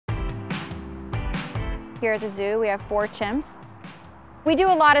Here at the zoo, we have 4 chimps. We do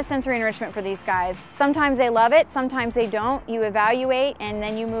a lot of sensory enrichment for these guys. Sometimes they love it, sometimes they don't. You evaluate and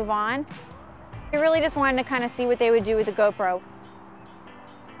then you move on. We really just wanted to kind of see what they would do with the GoPro.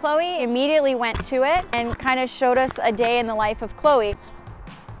 Chloe immediately went to it and kind of showed us a day in the life of Chloe.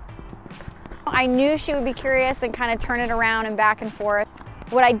 I knew she would be curious and kind of turn it around and back and forth.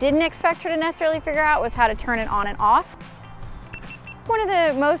 What I didn't expect her to necessarily figure out was how to turn it on and off. One of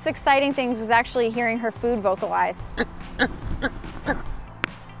the most exciting things was actually hearing her food vocalize.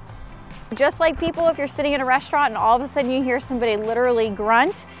 Just like people, if you're sitting in a restaurant and all of a sudden you hear somebody literally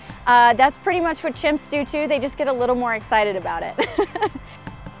grunt, that's pretty much what chimps do too. They just get a little more excited about it.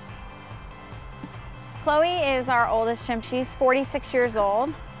 Chloe is our oldest chimp. She's 46 years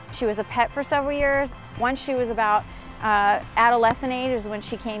old. She was a pet for several years. Once she was about adolescent age is when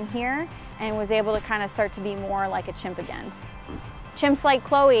she came here and was able to kind of start to be more like a chimp again. Chimps like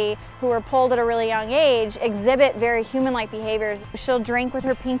Chloe, who were pulled at a really young age, exhibit very human-like behaviors. She'll drink with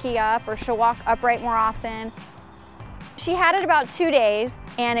her pinky up, or she'll walk upright more often. She had it about 2 days,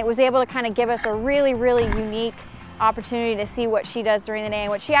 and it was able to kind of give us a really, really unique opportunity to see what she does during the day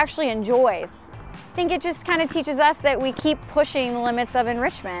and what she actually enjoys. I think it just kind of teaches us that we keep pushing the limits of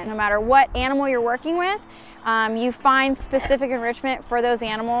enrichment. No matter what animal you're working with, you find specific enrichment for those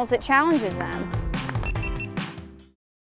animals that challenges them.